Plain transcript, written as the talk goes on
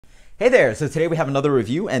Hey there! So today we have another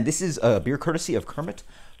review, and this is a beer courtesy of Kermit,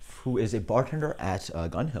 who is a bartender at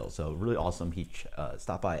Gun Hill. So really awesome. He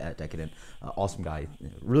stopped by at Decadent. Awesome guy.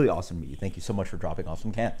 Really awesome to meet you. Thank you so much for dropping off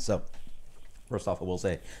some cans. So first off, I will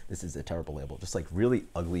say this is a terrible label. Just like really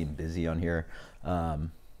ugly and busy on here.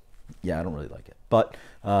 Yeah, I don't really like it. But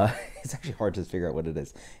it's actually hard to figure out what it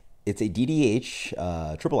is. It's a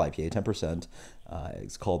DDH triple IPA, 10%.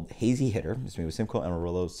 It's called Hazy Hitter. It's made with Simcoe,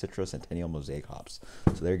 Amarillo, Citrus, Centennial, Mosaic hops.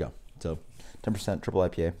 So there you go. So 10% triple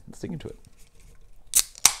IPA. Let's dig into it.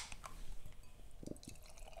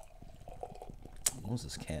 What was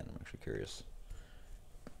this can? I'm actually curious.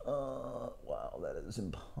 Wow, that is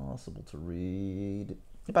impossible to read.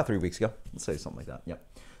 About 3 weeks ago. Let's say something like that. Yep.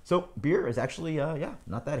 So beer is actually, yeah,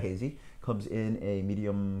 not that hazy. Comes in a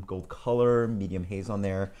medium gold color, medium haze on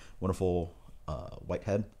there. Wonderful white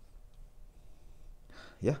head.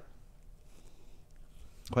 Yeah.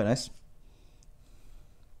 Quite nice.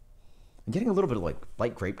 I'm getting a little bit of like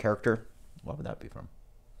light grape character. What would that be from?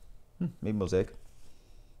 Maybe Mosaic.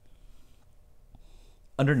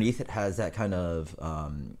 Underneath it has that kind of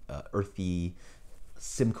earthy,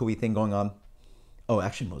 Simcoe-y thing going on. Oh,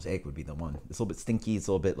 actually Mosaic would be the one. It's a little bit stinky. It's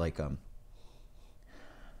a little bit like a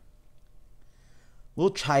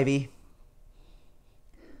little chivy.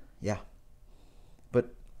 Yeah.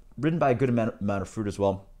 But ridden by a good amount of fruit as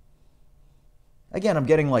well. Again, I'm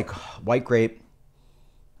getting like white grape.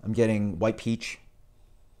 I'm getting white peach.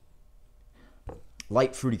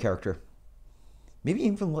 Light fruity character. Maybe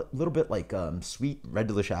even a little bit like sweet red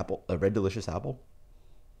delicious apple.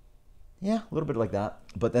 Yeah, a little bit like that.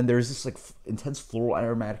 But then there's this like intense floral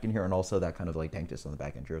aromatic in here, and also that kind of like dankness on the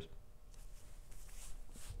back end. Cheers.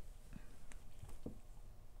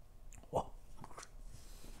 Whoa.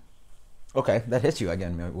 Okay, that hits you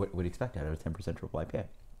again. What would you expect out of a 10% triple IPA?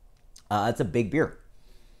 It's a big beer,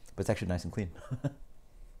 but it's actually nice and clean.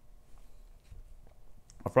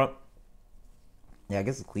 Up front, yeah, I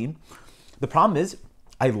guess it's clean. The problem is,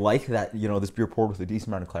 I like that, you know, this beer poured with a decent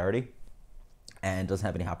amount of clarity and doesn't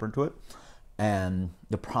have any hopper into it. And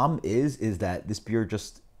the problem is that this beer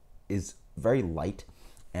just is very light,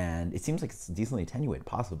 and it seems like it's decently attenuated,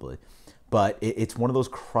 possibly. But it's one of those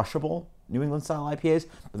crushable New England style IPAs,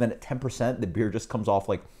 but then at 10%, the beer just comes off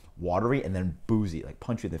like watery and then boozy, like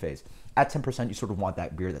punch you in the face. At 10%, you sort of want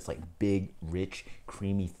that beer that's like big, rich,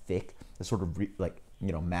 creamy, thick, that sort of like,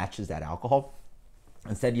 you know, matches that alcohol.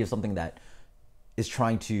 Instead, you have something that is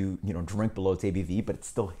trying to, you know, drink below its ABV, but it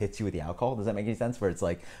still hits you with the alcohol. Does that make any sense? Where it's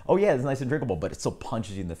like, oh yeah, it's nice and drinkable, but it still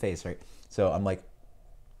punches you in the face, right? So I'm like,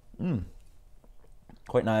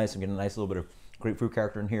 quite nice. I'm getting a nice little bit of grapefruit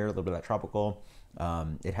character in here, a little bit of that tropical.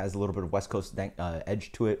 It has a little bit of West Coast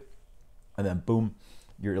edge to it, and then boom,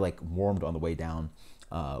 you're like warmed on the way down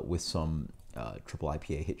with some triple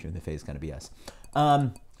IPA hit you in the face kind of BS.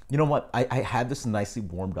 You know what? I had this nicely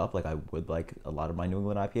warmed up like I would like a lot of my New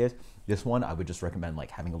England IPAs. This one I would just recommend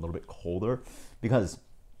like having a little bit colder, because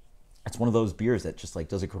it's one of those beers that just like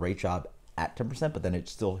does a great job at 10%, but then it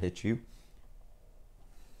still hits you.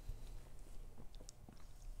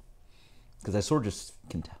 Because I sort of just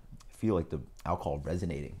can feel like the alcohol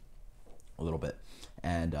resonating a little bit.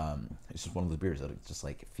 And it's just one of those beers that it just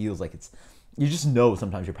like feels like it's, you just know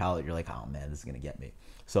sometimes your palate, you're like, oh man, this is going to get me.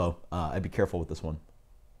 So I'd be careful with this one.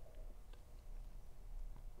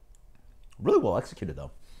 Really well executed though.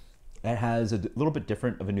 It has a little bit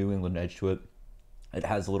different of a New England edge to it. It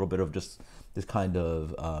has a little bit of just this kind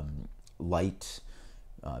of light,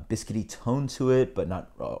 biscuity tone to it, but not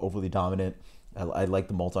overly dominant. I like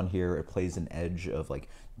the malt on here. It plays an edge of like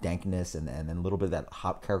dankness, and then a little bit of that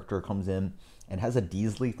hop character comes in, and has a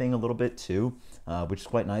Diesel thing a little bit too, which is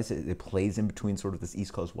quite nice. It plays in between sort of this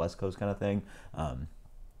East Coast, West Coast kind of thing. A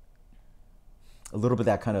little bit of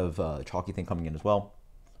that kind of chalky thing coming in as well.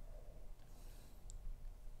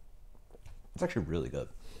 It's actually really good.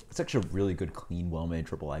 It's actually a really good, clean, well-made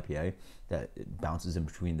triple IPA that it bounces in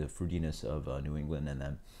between the fruitiness of New England, and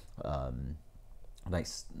then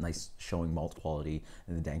nice showing malt quality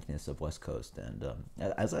and the dankness of West Coast. And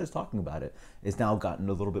as I was talking about it, it's now gotten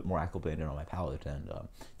a little bit more acclimated on my palate. And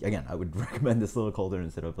again, I would recommend this a little colder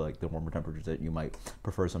instead of like the warmer temperatures that you might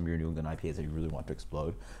prefer some of your New England IPAs that you really want to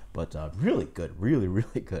explode. But really good, really,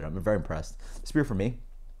 really good. I'm very impressed. This beer for me.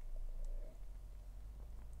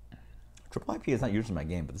 Triple IPA is not usually my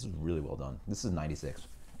game, but this is really well done. This is 96.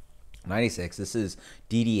 96. This is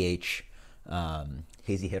DDH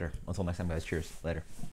Hazy Hitter. Until next time, guys. Cheers. Later.